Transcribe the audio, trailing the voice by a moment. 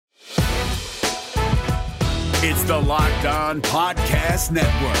It's the Locked On Podcast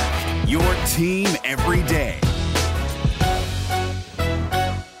Network, your team every day.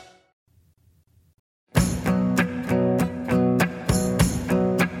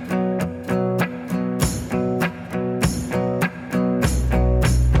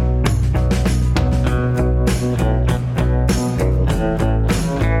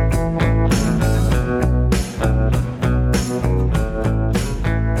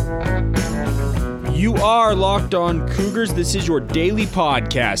 Locked On Cougars. This is your daily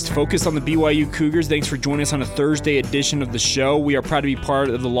podcast focused on the BYU Cougars. Thanks for joining us on a Thursday edition of the show. We are proud to be part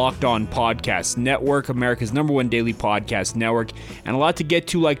of the Locked On Podcast Network, America's #1 daily podcast network, and a lot to get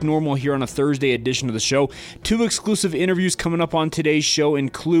to like normal here on a Thursday edition of the show. Two exclusive interviews coming up on today's show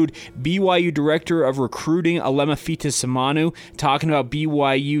include BYU Director of Recruiting Alema Fitisemanu talking about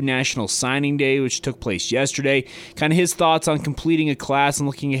BYU National Signing Day, which took place yesterday, kind of his thoughts on completing a class and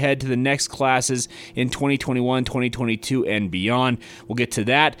looking ahead to the next classes in 2021, 2022, and beyond. We'll get to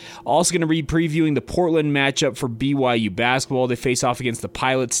that. Also going to be previewing the Portland matchup for BYU basketball. They face off against the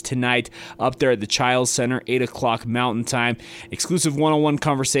Pilots tonight up there at the Chiles Center, 8 o'clock Mountain Time. Exclusive one-on-one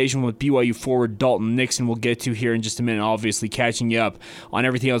conversation with BYU forward Dalton Nixon we'll get to here in just a minute, obviously catching you up on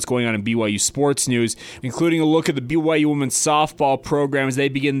everything else going on in BYU sports news, including a look at the BYU women's softball program as they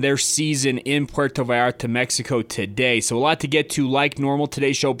begin their season in Puerto Vallarta, Mexico today. So a lot to get to like normal.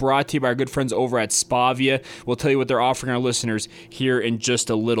 Today's show brought to you by our good friends over at Spavia. We'll tell you what they're offering our listeners here in just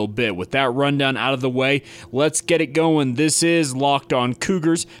a little bit. With that rundown out of the way, let's get it going. This is Locked On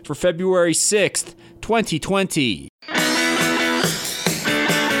Cougars for February 6th, 2020.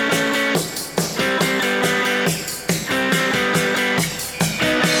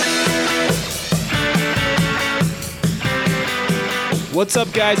 What's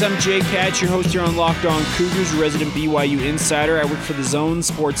up, guys? I'm Jay Katz, your host here on Locked On Cougars, resident BYU insider. I work for the Zone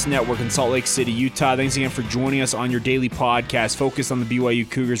Sports Network in Salt Lake City, Utah. Thanks again for joining us on your daily podcast focused on the BYU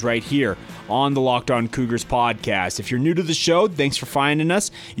Cougars right here on the Locked On Cougars podcast. If you're new to the show, thanks for finding us.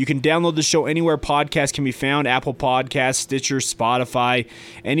 You can download the show anywhere podcasts can be found, Apple Podcasts, Stitcher, Spotify,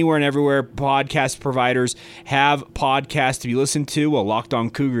 anywhere and everywhere podcast providers have podcasts to be listened to. Well, Locked On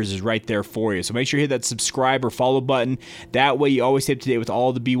Cougars is right there for you. So make sure you hit that subscribe or follow button. That way you always stay up to date with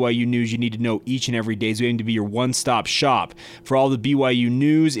all the BYU news you need to know each and every day. So we aim to be your one-stop shop for all the BYU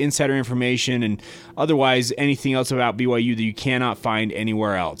news, insider information, and otherwise anything else about BYU that you cannot find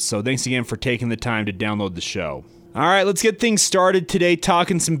anywhere else. So thanks again for taking the time to download the show. All right, let's get things started today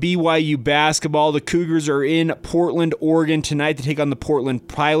talking some BYU basketball. The Cougars are in Portland, Oregon tonight to take on the Portland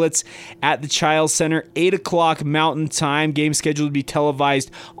Pilots at the Chiles Center, 8 o'clock Mountain Time. Game scheduled to be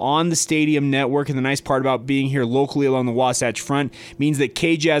televised on the Stadium Network. And the nice part about being here locally along the Wasatch Front means that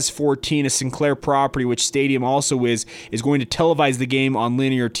KJazz 14, a Sinclair property, which Stadium also is going to televise the game on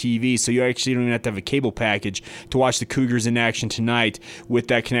linear TV. So you actually don't even have to have a cable package to watch the Cougars in action tonight with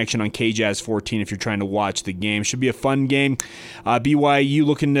that connection on KJazz 14 if you're trying to watch the game. Should be a fun game. BYU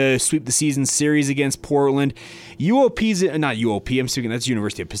looking to sweep the season series against Portland. UOP's not UOP. I'm speaking. That's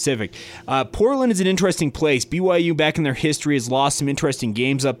University of Pacific. Portland is an interesting place. BYU back in their history has lost some interesting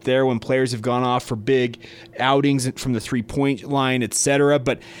games up there when players have gone off for big outings from the 3-point line, etc.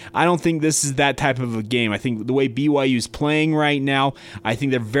 But I don't think this is that type of a game. I think the way BYU is playing right now, I think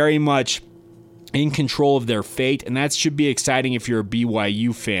they're very much in control of their fate, and that should be exciting if you're a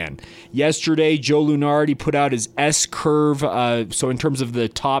BYU fan. Yesterday, Joe Lunardi put out his S-curve, so in terms of the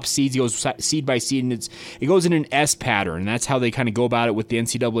top seeds, he goes seed by seed, and it goes in an S pattern, and that's how they kind of go about it with the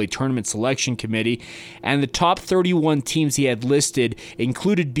NCAA Tournament Selection Committee. And the top 31 teams he had listed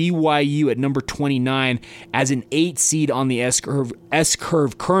included BYU at number 29 as an 8 seed on the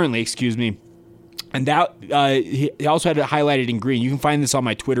S-curve currently, And that he also had it highlighted in green. You can find this on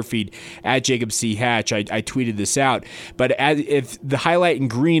my Twitter feed at Jacob C. Hatch. I tweeted this out. But if the highlight in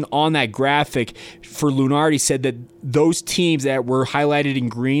green on that graphic for Lunardi said that those teams that were highlighted in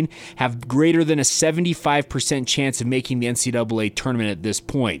green have greater than a 75% chance of making the NCAA tournament at this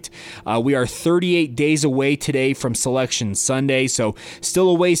point. We are 38 days away today from Selection Sunday, so still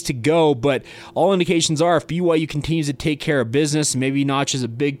a ways to go, but all indications are if BYU continues to take care of business, maybe notches a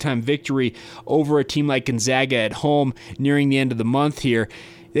big-time victory over a team like Gonzaga at home nearing the end of the month here,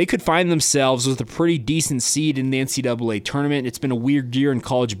 they could find themselves with a pretty decent seed in the NCAA tournament. It's been a weird year in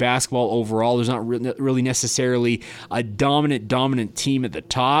college basketball overall. There's not really necessarily a dominant team at the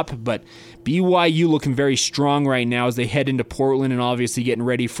top, but BYU looking very strong right now as they head into Portland and obviously getting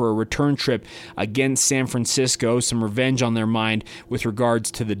ready for a return trip against San Francisco. Some revenge on their mind with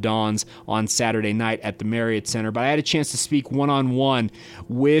regards to the Dons on Saturday night at the Marriott Center. But I had a chance to speak one-on-one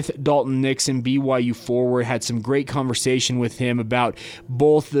with Dalton Nixon, BYU forward. Had some great conversation with him about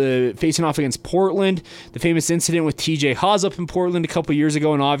both the facing off against Portland, the famous incident with TJ Haws up in Portland a couple years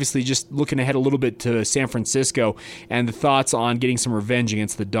ago, and obviously just looking ahead a little bit to San Francisco and the thoughts on getting some revenge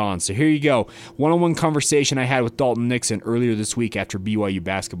against the Dons. So here you go. One-on-one conversation I had with Dalton Nixon earlier this week after BYU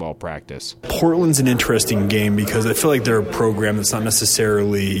basketball practice. Portland's an interesting game because I feel like they're a program that's not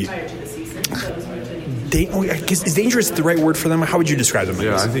necessarily... Is dangerous the right word for them? How would you describe them?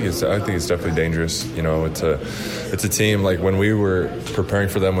 I think it's definitely dangerous. You know, it's a team, like when we were preparing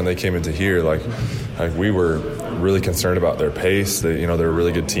for them when they came into here, like we were really concerned about their pace. They're a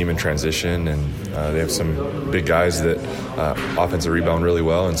really good team in transition, and they have some big guys that offensive rebound really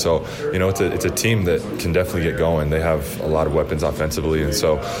well. And so, it's a team that can definitely get going. They have a lot of weapons offensively, and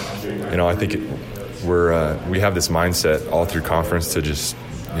so, I think we have this mindset all through conference to just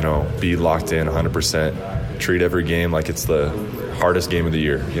be locked in 100%, treat every game like it's the hardest game of the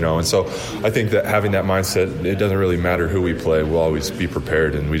year, And so I think that having that mindset, it doesn't really matter who we play. We'll always be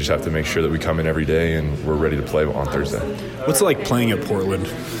prepared, and we just have to make sure that we come in every day and we're ready to play on Thursday. What's it like playing at Portland?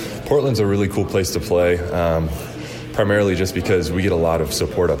 Portland's a really cool place to play, primarily just because we get a lot of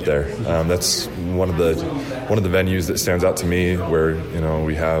support up there. That's one of the venues that stands out to me where,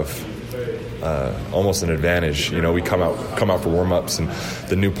 we have almost an advantage. We come out for warm-ups, and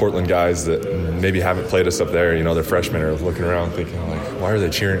the new Portland guys that maybe haven't played us up there, they're freshmen, are looking around thinking, like, why are they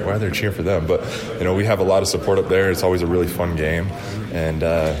cheering for them? But we have a lot of support up there. It's always a really fun game, and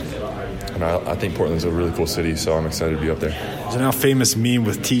I think Portland's a really cool city, so I'm excited to be up there. There's a now famous meme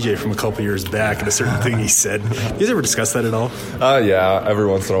with TJ from a couple years back and a certain thing he said. You guys ever discuss that at all? Yeah, every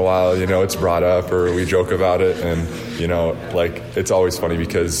once in a while, it's brought up or we joke about it, and it's always funny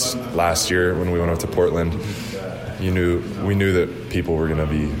because last year when we went up to Portland, we knew that people were going to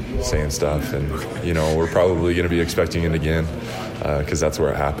be saying stuff, and we're probably going to be expecting it again because that's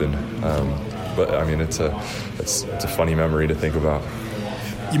where it happened. But I mean, it's a funny memory to think about.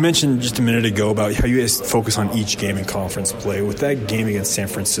 You mentioned just a minute ago about how you guys focus on each game in conference play. With that game against San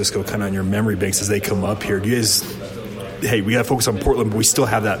Francisco kind of on your memory banks as they come up here, do you guys, hey, we got to focus on Portland, but we still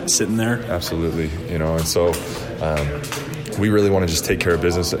have that sitting there? Absolutely. And so we really want to just take care of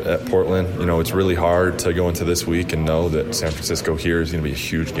business at Portland. It's really hard to go into this week and know that San Francisco here is going to be a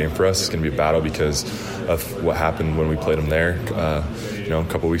huge game for us. It's going to be a battle because of what happened when we played them there, a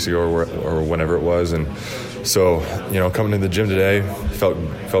couple weeks ago or whenever it was. And so, coming to the gym today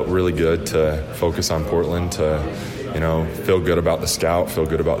felt really good to focus on Portland, to, feel good about the scout, feel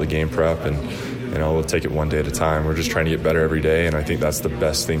good about the game prep, and, we'll take it one day at a time. We're just trying to get better every day, and I think that's the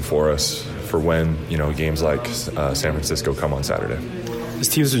best thing for us for when, games like San Francisco come on Saturday. This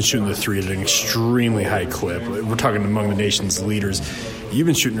team's been shooting the three at an extremely high clip. We're talking among the nation's leaders. You've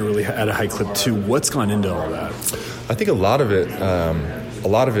been shooting really at a high clip too. What's gone into all that? I think a lot of it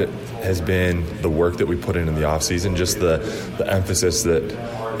has been the work that we put in the offseason, just the emphasis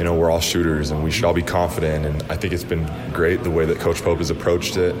that, we're all shooters and we should all be confident. And I think it's been great the way that Coach Pope has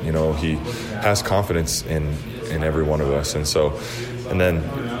approached it. He has confidence in every one of us. And so, and then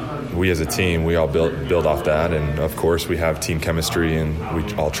we as a team, we all build off that. And of course we have team chemistry and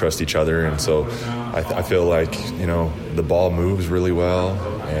we all trust each other. And so I feel like, the ball moves really well,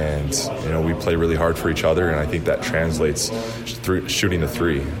 and, we play really hard for each other. And I think that translates through shooting the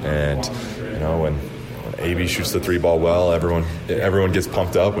three. And, when AB shoots the three ball well, everyone gets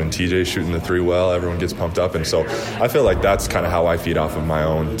pumped up. When TJ's shooting the three well, everyone gets pumped up. And so I feel like that's kind of how I feed off of my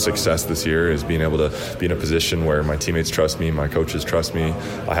own success this year, is being able to be in a position where my teammates trust me, my coaches trust me.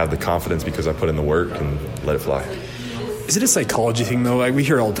 I have the confidence because I put in the work and let it fly. Is it a psychology thing, though? Like we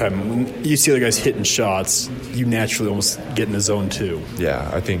hear all the time, when you see other guys hitting shots, you naturally almost get in the zone, too.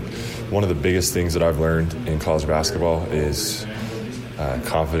 Yeah, I think one of the biggest things that I've learned in college basketball is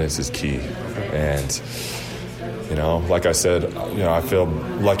confidence is key. And, like I said, I feel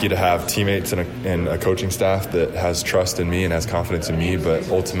lucky to have teammates and a coaching staff that has trust in me and has confidence in me. But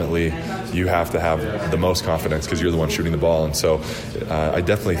ultimately, you have to have the most confidence because you're the one shooting the ball. And so I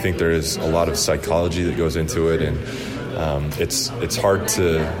definitely think there is a lot of psychology that goes into it. And it's hard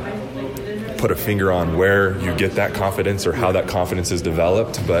to put a finger on where you get that confidence or how that confidence is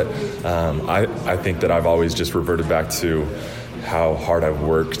developed. But I think that I've always just reverted back to how hard I've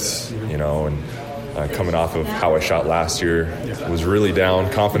worked, and coming off of how I shot last year, was really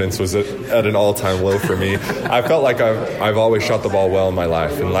down. Confidence was at an all-time low for me. I felt like I've always shot the ball well in my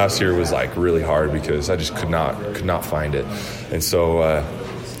life, and last year was like really hard because I just could not find it. And so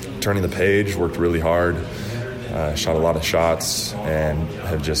turning the page, worked really hard, shot a lot of shots, and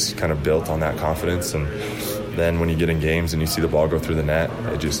have just kind of built on that confidence. And then when you get in games and you see the ball go through the net,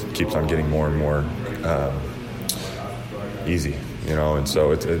 it just keeps on getting more and more easy, and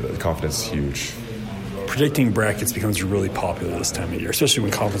so the confidence is huge. Predicting brackets becomes really popular this time of year, especially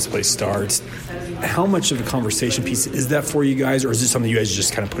when conference play starts. How much of a conversation piece is that for you guys, or is it something you guys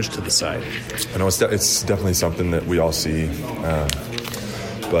just kind of push to the side? I know it's definitely something that we all see,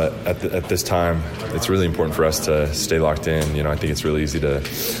 but at this time, it's really important for us to stay locked in. I think it's really easy to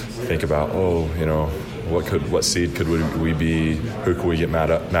think about, what seed could we be? Who could we get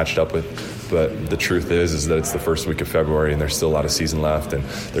matched up with? But the truth is that it's the first week of February, and there's still a lot of season left, and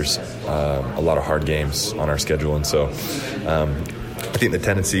there's a lot of hard games on our schedule. And so I think the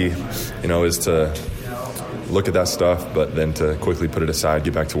tendency, is to look at that stuff, but then to quickly put it aside,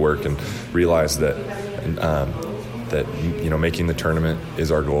 get back to work, and realize that making the tournament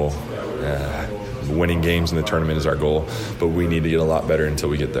is our goal. Winning games in the tournament is our goal, but we need to get a lot better until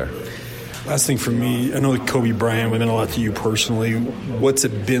we get there. Last thing for me, I know Kobe Bryant meant a lot to you personally. What's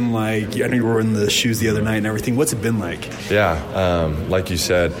it been like? I know you were in the shoes the other night and everything. What's it been like? Yeah, like you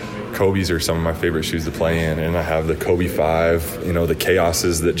said, Kobe's are some of my favorite shoes to play in, and I have the Kobe 5, the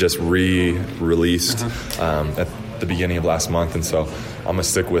Chaoses that just re-released at the beginning of last month, and so I'm going to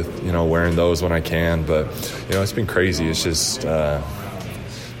stick with, wearing those when I can, but, it's been crazy. It's just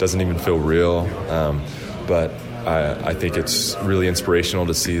doesn't even feel real, but I think it's really inspirational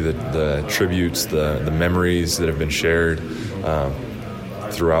to see the tributes, the memories that have been shared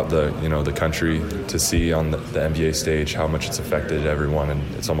throughout the country, to see on the NBA stage how much it's affected everyone,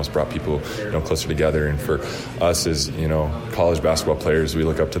 and it's almost brought people closer together. And for us as college basketball players, we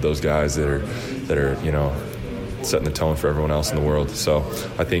look up to those guys that are setting the tone for everyone else in the world. So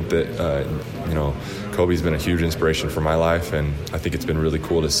I think that Kobe's been a huge inspiration for my life, and I think it's been really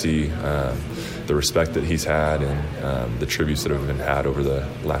cool to see the respect that he's had and the tributes that have been had over the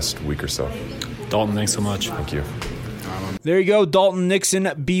last week or so. Dalton, thanks so much. Thank you. There you go, Dalton Nixon,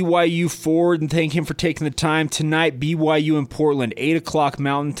 BYU forward, and thank him for taking the time tonight. BYU in Portland, 8 o'clock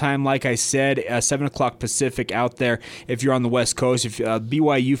Mountain Time, like I said, 7 o'clock Pacific out there if you're on the West Coast. If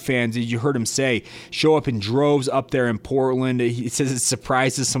BYU fans, as you heard him say, show up in droves up there in Portland. He says it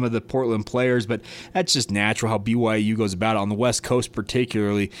surprises some of the Portland players, but that's just natural how BYU goes about it. On the West Coast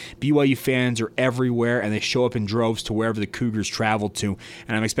particularly, BYU fans are everywhere, and they show up in droves to wherever the Cougars travel to,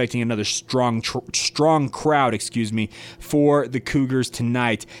 and I'm expecting another strong crowd, for the Cougars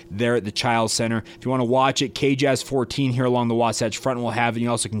tonight there at the Chiles Center. If you want to watch it, KJazz 14 here along the Wasatch Front will have it. You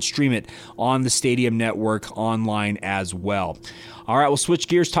also can stream it on the Stadium Network online as well. All right, we'll switch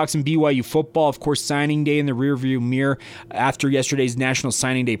gears, talk some BYU football. Of course, signing day in the rearview mirror after yesterday's National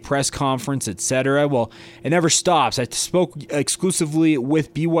Signing Day press conference, etc. Well, it never stops. I spoke exclusively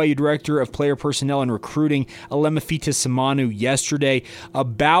with BYU Director of Player Personnel and Recruiting, Alema Fitisemanu, yesterday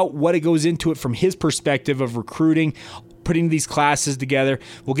about what it goes into it from his perspective of recruiting, putting these classes together.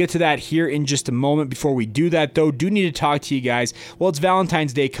 We'll get to that here in just a moment. Before we do that, though, do need to talk to you guys. Well, it's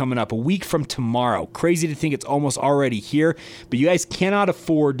Valentine's Day coming up, a week from tomorrow. Crazy to think it's almost already here, but you guys cannot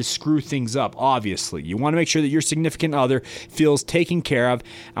afford to screw things up, obviously. You want to make sure that your significant other feels taken care of.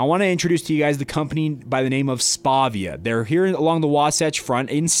 I want to introduce to you guys the company by the name of Spavia. They're here along the Wasatch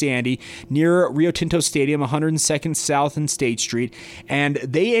Front in Sandy, near Rio Tinto Stadium, 102nd South and State Street, and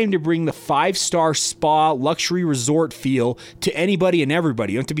they aim to bring the 5-star spa luxury resort feel to anybody and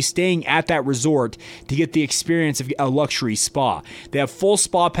everybody. You don't have to be staying at that resort to get the experience of a luxury spa. They have full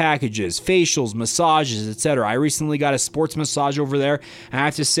spa packages, facials, massages, etc. I recently got a sports massage over there, and I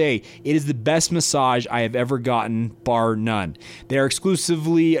have to say, it is the best massage I have ever gotten, bar none. They're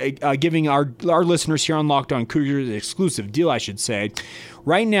exclusively giving our listeners here on Locked On Cougars an exclusive deal, I should say.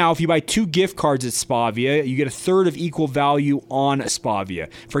 Right now, if you buy 2 gift cards at Spavia, you get a third of equal value on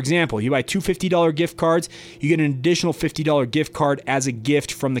Spavia. For example, you buy 2 $50 gift cards, you get an additional $50 gift card as a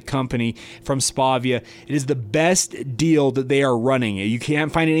gift from the company, from Spavia. It is the best deal that they are running. You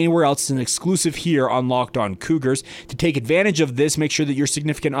can't find it anywhere else. It's an exclusive here on Locked On Cougars. To take advantage of this, make sure that your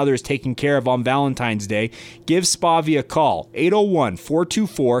significant other is taken care of on Valentine's Day. Give Spavia a call,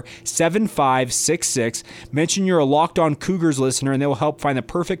 801-424-7566. Mention you're a Locked On Cougars listener, and they will help find the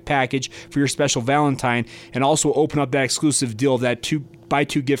perfect package for your special Valentine, and also open up that exclusive deal of that buy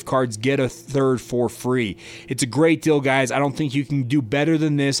 2 gift cards, get a third for free. It's a great deal, guys. I don't think you can do better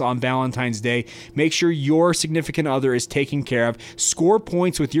than this on Valentine's Day. Make sure your significant other is taken care of. Score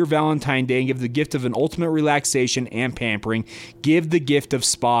points with your Valentine's Day and give the gift of an ultimate relaxation and pampering. Give the gift of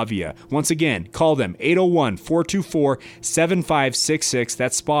Spavia. Once again, call them, 801-424-7566.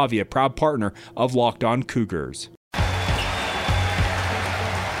 That's Spavia, proud partner of Locked On Cougars.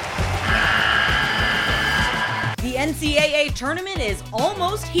 NCAA tournament is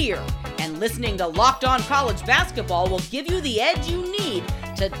almost here, and listening to Locked On College Basketball will give you the edge you need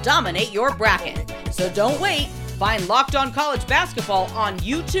to dominate your bracket. So don't wait. Find Locked On College Basketball on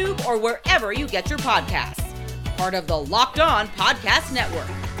YouTube or wherever you get your podcasts. Part of the Locked On Podcast Network.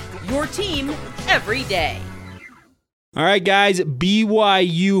 Your team every day. All right, guys,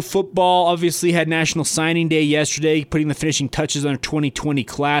 BYU football obviously had National Signing Day yesterday, putting the finishing touches on their 2020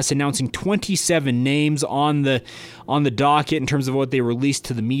 class, announcing 27 names on the docket in terms of what they released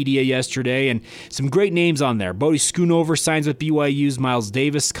to the media yesterday, and some great names on there. Bodie Schoonover signs with BYU's. Miles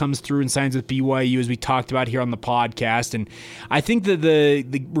Davis comes through and signs with BYU, as we talked about here on the podcast. And I think that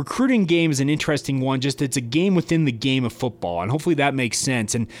the recruiting game is an interesting one. Just it's a game within the game of football, and hopefully that makes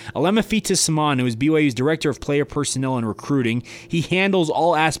sense. And Alema Fitisemanu is BYU's Director of Player Personnel and Recruiting. He handles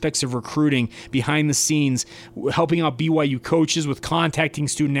all aspects of recruiting behind the scenes, helping out BYU coaches with contacting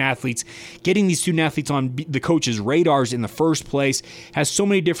student athletes, getting these student athletes on the coaches' radars in the first place, has so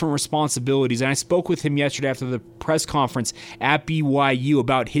many different responsibilities. And I spoke with him yesterday after the press conference at BYU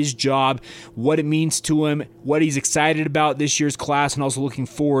about his job, what it means to him, what he's excited about this year's class, and also looking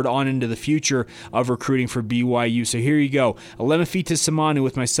forward on into the future of recruiting for BYU. So here you go. Alema Fitisemanu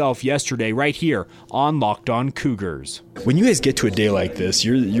with myself yesterday right here on Locked On Cougars. When you guys get to a day like this,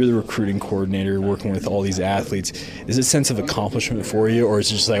 you're the recruiting coordinator working with all these athletes. Is it a sense of accomplishment for you, or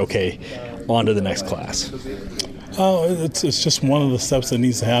is it just like, okay, on to the next class? Oh, it's just one of the steps that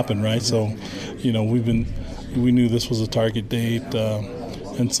needs to happen, right? So, we knew this was a target date,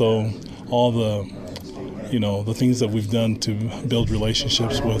 and so all the things that we've done to build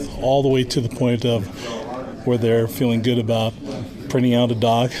relationships with, all the way to the point of where they're feeling good about printing out a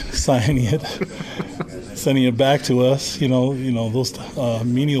doc, signing it, sending it back to us. Those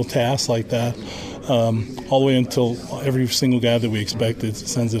menial tasks like that, all the way until every single guy that we expected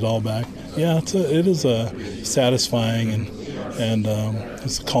sends it all back. Yeah, it is satisfying, and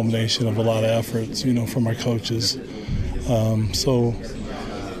it's a culmination of a lot of efforts, from our coaches. So,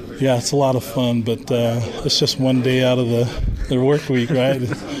 yeah, it's a lot of fun, but it's just one day out of the work week, right?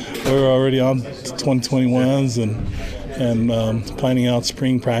 We're already on 2021s and planning out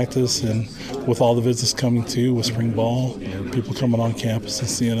spring practice, and with all the visits coming too, with spring ball, people coming on campus and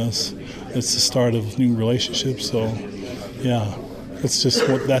seeing us. It's the start of new relationships, so yeah. It's just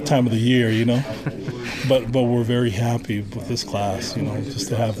that time of the year, But we're very happy with this class, just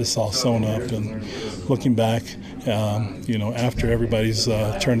to have this all sewn up. And looking back, after everybody's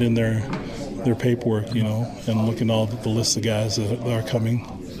turned in their paperwork, and looking at all the list of guys that are coming,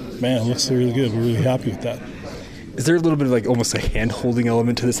 man, it looks really good. We're really happy with that. Is there a little bit of almost a hand-holding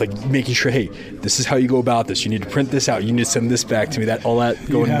element to this, making sure, hey, this is how you go about this. You need to print this out. You need to send this back to me. All that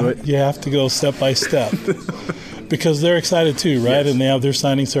going into it. You have to go step by step. Because they're excited too, right? Yes. And they have their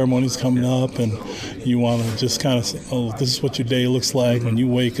signing ceremonies coming up, and you want to just kind of say, oh, this is what your day looks like. When you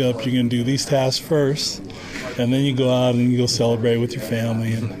wake up, you're going to do these tasks first, and then you go out and you go celebrate with your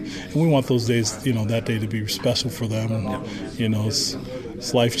family. And we want those days, that day to be special for them. And,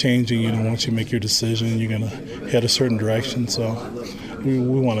 it's life-changing. Once you make your decision, you're going to head a certain direction. So we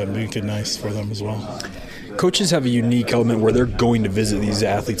want to make it nice for them as well. Coaches have a unique element where they're going to visit these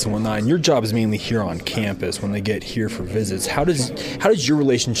athletes and whatnot, and your job is mainly here on campus when they get here for visits. How does your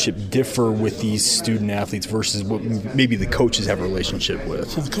relationship differ with these student athletes versus what maybe the coaches have a relationship with?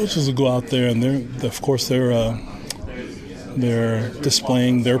 So the coaches will go out there, and they're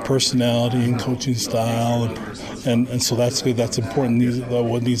displaying their personality and coaching style, and so that's good. That's important.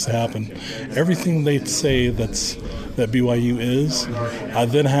 What needs to happen. Everything they say that BYU is, I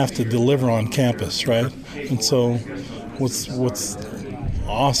then have to deliver on campus, right? And so what's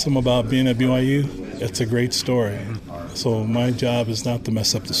awesome about being at BYU, it's a great story. So my job is not to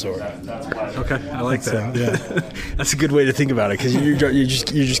mess up the story. Okay, I like that. Yeah. That's a good way to think about it, because you're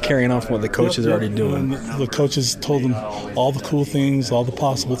just carrying on from what the coaches are already doing. And the coaches told them all the cool things, all the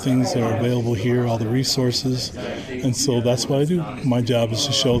possible things that are available here, all the resources, and so that's what I do. My job is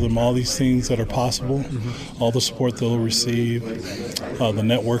to show them all these things that are possible, all the support they'll receive, the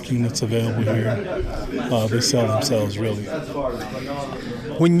networking that's available here. They sell themselves, really.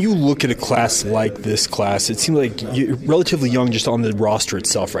 When you look at a class like this class, it seems like you're relatively young just on the roster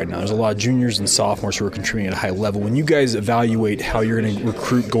itself right now. There's a lot of juniors and sophomores who are contributing at a high level. When you guys evaluate how you're going to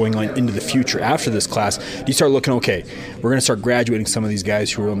recruit going on into the future after this class, do you start looking, okay, we're going to start graduating some of these guys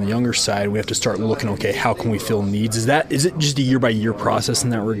who are on the younger side. We have to start looking, okay, how can we fill needs? Is it just a year-by-year process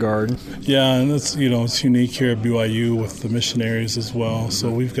in that regard? Yeah, and it's unique here at BYU with the missionaries as well. So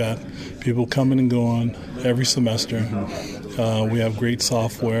we've got people coming and going every semester. We have great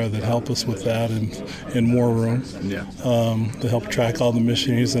software that help us with that in War Room to help track all the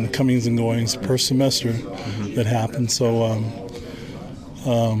missionaries and comings and goings per semester that happen. So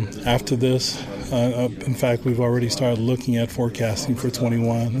after this, in fact, we've already started looking at forecasting for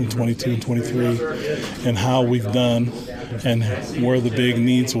 21 and 22 and 23 and how we've done and where the big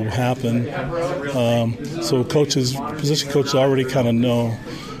needs will happen. So position coaches already kind of know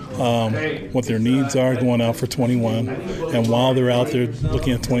what their needs are going out for 21. And while they're out there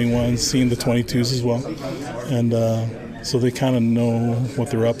looking at 21, seeing the 22s as well. And so they kind of know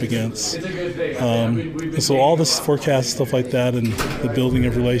what they're up against. And so all this forecast stuff like that and the building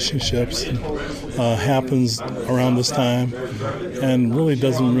of relationships happens around this time and really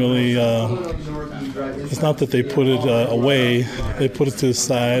doesn't really, it's not that they put it away, they put it to the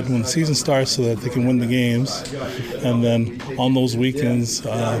side when the season starts so that they can win the games. And then on those weekends,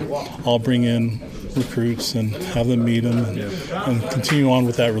 I'll bring in recruits and have them meet them and continue on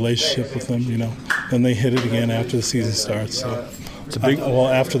with that relationship with them, Then they hit it again after the season starts. So it's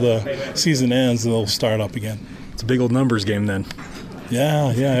after the season ends, they'll start up again. It's a big old numbers game then.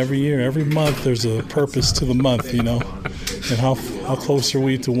 Yeah, every year, every month there's a purpose to the month, and how close are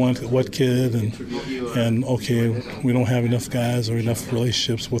we to what kid, and okay, we don't have enough guys or enough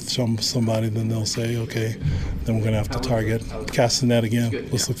relationships with somebody, then they'll say, okay, then we're going to have to cast the net again.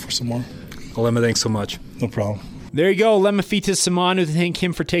 Let's look for some more. Alema, thanks so much. No problem. There you go, Alema Fitisemanu. Thank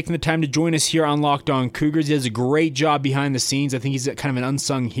him for taking the time to join us here on Locked On Cougars. He does a great job behind the scenes. I think he's kind of an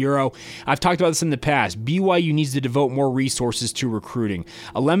unsung hero. I've talked about this in the past. BYU needs to devote more resources to recruiting.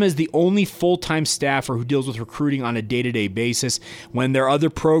 Alema is the only full-time staffer who deals with recruiting on a day-to-day basis when there are other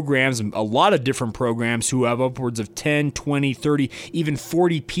programs, a lot of different programs, who have upwards of 10, 20, 30, even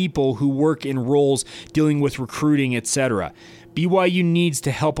 40 people who work in roles dealing with recruiting, etc. BYU needs to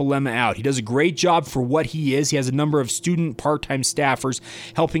help Alema out. He does a great job for what he is. He has a number of student part-time staffers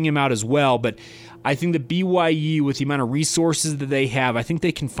helping him out as well, but I think that BYU, with the amount of resources that they have, I think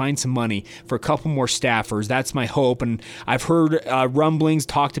they can find some money for a couple more staffers. That's my hope. And I've heard rumblings,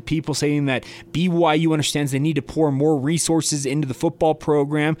 talk to people saying that BYU understands they need to pour more resources into the football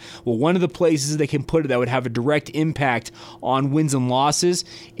program. Well, one of the places they can put it that would have a direct impact on wins and losses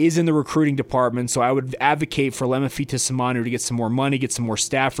is in the recruiting department. So I would advocate for Alema Fitisemanu to get some more money, get some more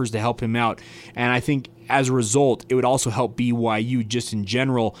staffers to help him out. And I think as a result, it would also help BYU just in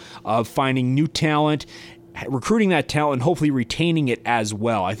general of finding new talent, recruiting that talent, and hopefully retaining it as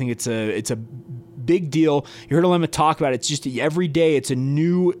well. I think it's a big deal. You heard Alema talk about it. It's just every day it's a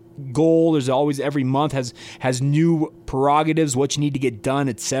new goal. There's always, every month has new prerogatives, what you need to get done,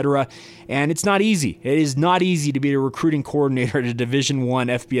 etc. And it's not easy. It is not easy to be a recruiting coordinator at a Division I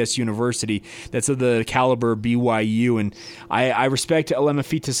FBS university that's of the caliber of BYU. And I respect Alema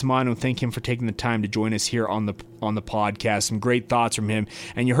Fitisemanu and thank him for taking the time to join us here on the podcast. Some great thoughts from him.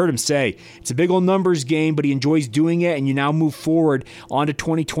 And you heard him say it's a big old numbers game, but he enjoys doing it. And you now move forward onto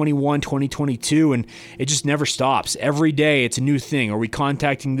 2021, 2022, and it just never stops. Every day it's a new thing. Are we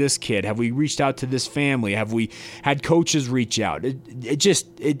contacting this kid? Have we reached out to this family? Have we had coaches reach out?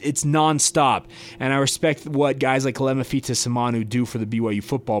 It's nonstop. And I respect what guys like Alema Fitisemanu do for the BYU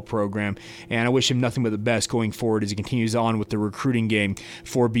football program. And I wish him nothing but the best going forward as he continues on with the recruiting game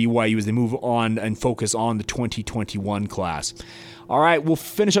for BYU as they move on and focus on the 2021 class. All right, we'll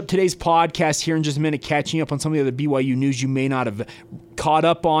finish up today's podcast here in just a minute, catching up on some of the other BYU news you may not have caught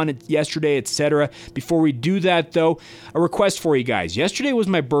up on it yesterday, etc. Before we do that, though, a request for you guys. Yesterday was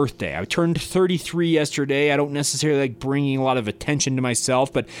my birthday. I turned 33 yesterday. I don't necessarily like bringing a lot of attention to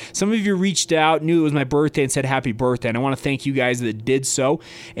myself, but some of you reached out, knew it was my birthday, and said happy birthday, and I want to thank you guys that did so.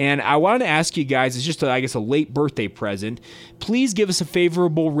 And I wanted to ask you guys, it's just, a late birthday present. Please give us a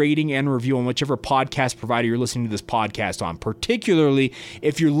favorable rating and review on whichever podcast provider you're listening to this podcast on, particularly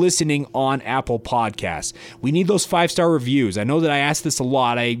if you're listening on Apple Podcasts. We need those 5-star reviews. I know that I ask this a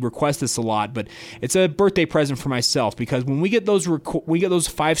lot, I request this a lot, but it's a birthday present for myself because when we get those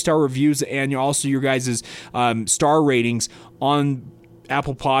 5-star reviews and also your guys' star ratings on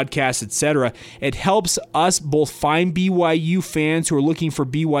Apple Podcasts, etc., it helps us both find BYU fans who are looking for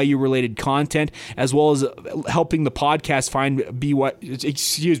BYU-related content, as well as helping the podcast find BYU.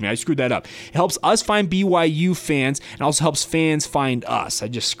 Excuse me, I screwed that up. It helps us find BYU fans, and also helps fans find us. I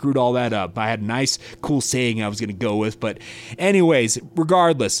just screwed all that up. I had a nice, cool saying I was going to go with, but anyways,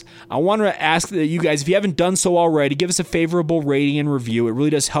 regardless, I want to ask that you guys, if you haven't done so already, give us a favorable rating and review. It really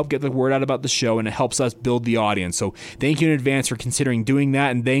does help get the word out about the show, and it helps us build the audience. So thank you in advance for considering doing doing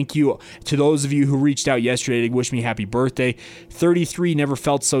that, and thank you to those of you who reached out yesterday to wish me happy birthday. 33 never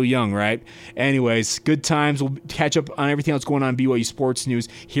felt so young, right? Anyways, good times. We'll catch up on everything else going on in BYU sports news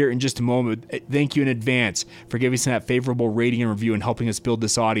here in just a moment. Thank you in advance for giving us that favorable rating and review and helping us build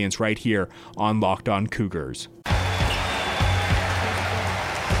this audience right here on Locked On Cougars.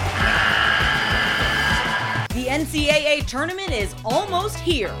 The NCAA tournament is almost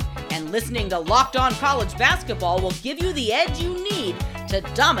here, and listening to Locked On College Basketball will give you the edge you need to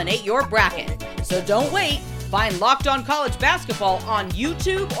dominate your bracket. So don't wait. Find Locked On College Basketball on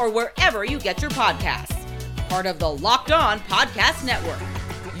YouTube or wherever you get your podcasts. Part of the Locked On Podcast Network.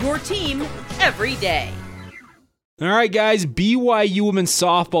 Your team every day. All right, guys, BYU women's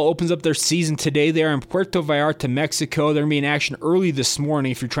softball opens up their season today. They are in Puerto Vallarta, Mexico. They're going to be in action early this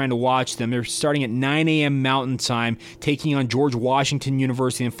morning if you're trying to watch them. They're starting at 9 a.m. Mountain Time, taking on George Washington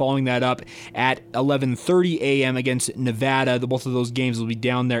University, and following that up at 11:30 a.m. against Nevada. Both of those games will be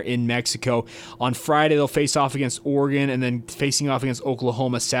down there in Mexico. On Friday, they'll face off against Oregon, and then facing off against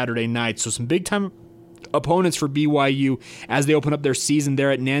Oklahoma Saturday night. So some big-time opponents for BYU as they open up their season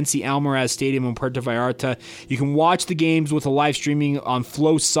there at Nancy Almaraz Stadium in Puerto Vallarta. You can watch the games with a live streaming on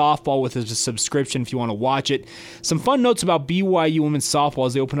Flow Softball with a subscription if you want to watch it. Some fun notes about BYU women's softball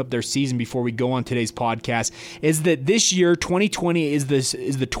as they open up their season before we go on today's podcast is that this year, 2020, is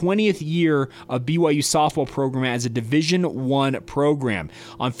the 20th year of BYU softball program as a Division I program.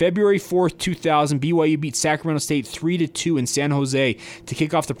 On February 4th, 2000, BYU beat Sacramento State 3-2 in San Jose to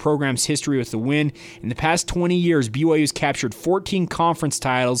kick off the program's history with the win. In the past 20 years, BYU has captured 14 conference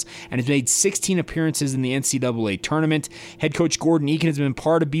titles and has made 16 appearances in the NCAA tournament. Head coach Gordon Eakin has been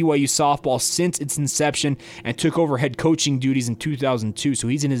part of BYU softball since its inception and took over head coaching duties in 2002, so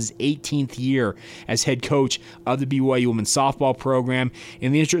he's in his 18th year as head coach of the BYU women's softball program.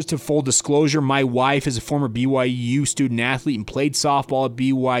 In the interest of full disclosure, my wife is a former BYU student athlete and played softball at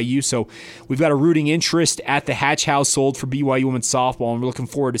BYU, so we've got a rooting interest at the Hatch household for BYU women's softball, and we're looking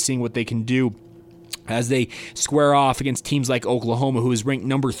forward to seeing what they can do as they square off against teams like Oklahoma, who is ranked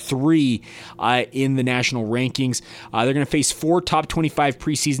number 3 in the national rankings. They're going to face 4 top 25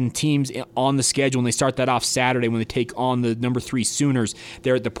 preseason teams on the schedule, and they start that off Saturday when they take on the number 3 Sooners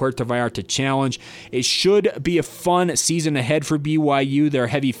there at the Puerto Vallarta Challenge. It should be a fun season ahead for BYU. They're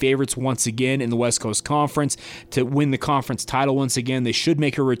heavy favorites once again in the West Coast Conference to win the conference title once again. They should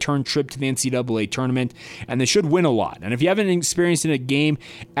make a return trip to the NCAA tournament, and they should win a lot. And if you haven't experienced in a game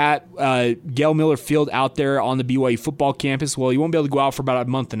at Gail Miller Field out there on the BYU football campus, well, you won't be able to go out for about a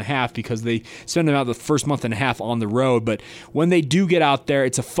month and a half because they spend about the first month and a half on the road. But when they do get out there,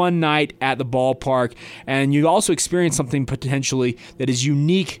 it's a fun night at the ballpark, and you also experience something potentially that is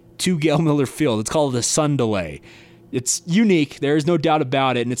unique to Gail Miller Field. It's called the sun delay. It's unique, there is no doubt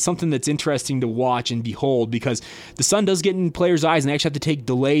about it, and it's something that's interesting to watch and behold because the sun does get in players' eyes, and they actually have to take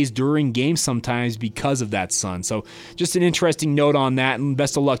delays during games sometimes because of that sun. So just an interesting note on that, and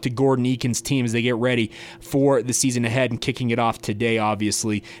best of luck to Gordon Eakin's team as they get ready for the season ahead and kicking it off today,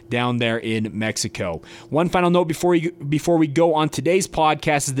 obviously, down there in Mexico. One final note before we go on today's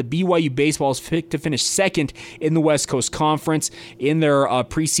podcast is that BYU baseball is picked to finish second in the West Coast Conference in their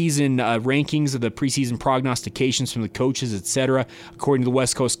preseason rankings of the preseason prognostications from the coaches, etc. According to the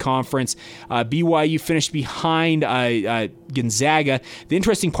West Coast Conference, BYU finished behind Gonzaga. The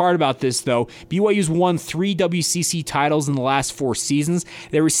interesting part about this, though, BYU's won 3 WCC titles in the last 4 seasons.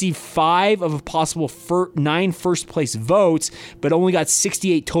 They received 5 of a possible 9 first-place votes, but only got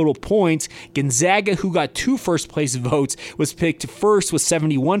 68 total points. Gonzaga, who got 2 first-place votes, was picked first with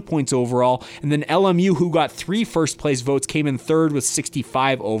 71 points overall, and then LMU, who got 3 first-place votes, came in third with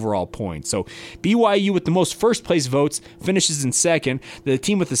 65 overall points. So BYU with the most first-place votes finishes in second. The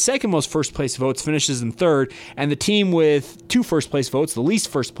team with the second most first-place votes finishes in third, and the team with 2 first-place votes, the least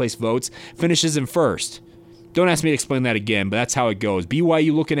first-place votes, finishes in first. Don't ask me to explain that again, but that's how it goes.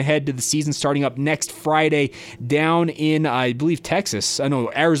 BYU looking ahead to the season starting up next Friday down in, I believe,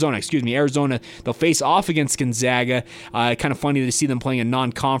 Arizona. Arizona. They'll face off against Gonzaga. Kind of funny to see them playing a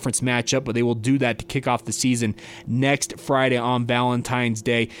non-conference matchup, but they will do that to kick off the season next Friday on Valentine's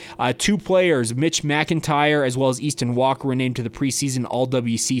Day. 2 players, Mitch McIntyre as well as Easton Walker, were named to the preseason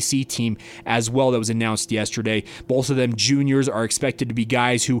All-WCC team as well that was announced yesterday. Both of them juniors are expected to be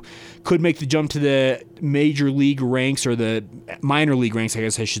guys who could make the jump to the major league ranks, or the minor league ranks, I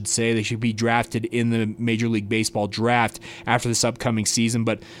guess I should say. They should be drafted in the Major League Baseball draft after this upcoming season.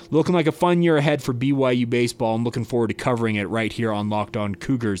 But looking like a fun year ahead for BYU baseball. I'm looking forward to covering it right here on Locked On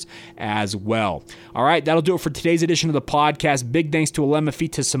Cougars as well. All right, that'll do it for today's edition of the podcast. Big thanks to Alema,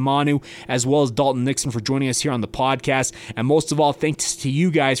 Fitisemanu, as well as Dalton, Nixon for joining us here on the podcast. And most of all, thanks to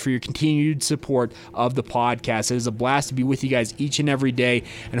you guys for your continued support of the podcast. It is a blast to be with you guys each and every day.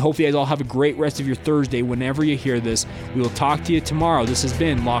 And hopefully you guys all have a great rest of your Thursday whenever you hear this. We will talk to you tomorrow. This has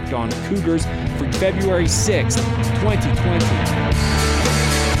been Locked On Cougars for February 6th, 2020.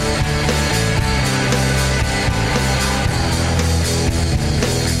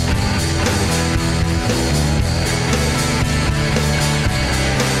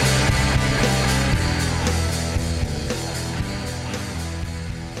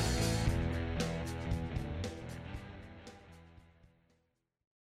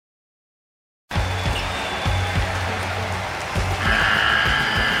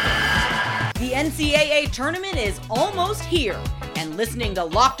 The NCAA tournament is almost here, and listening to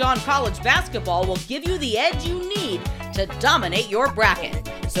Locked On College Basketball will give you the edge you need to dominate your bracket.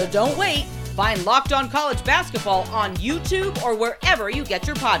 So don't wait. Find Locked On College Basketball on YouTube or wherever you get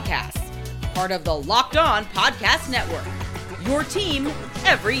your podcasts. Part of the Locked On Podcast Network. Your team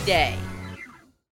every day.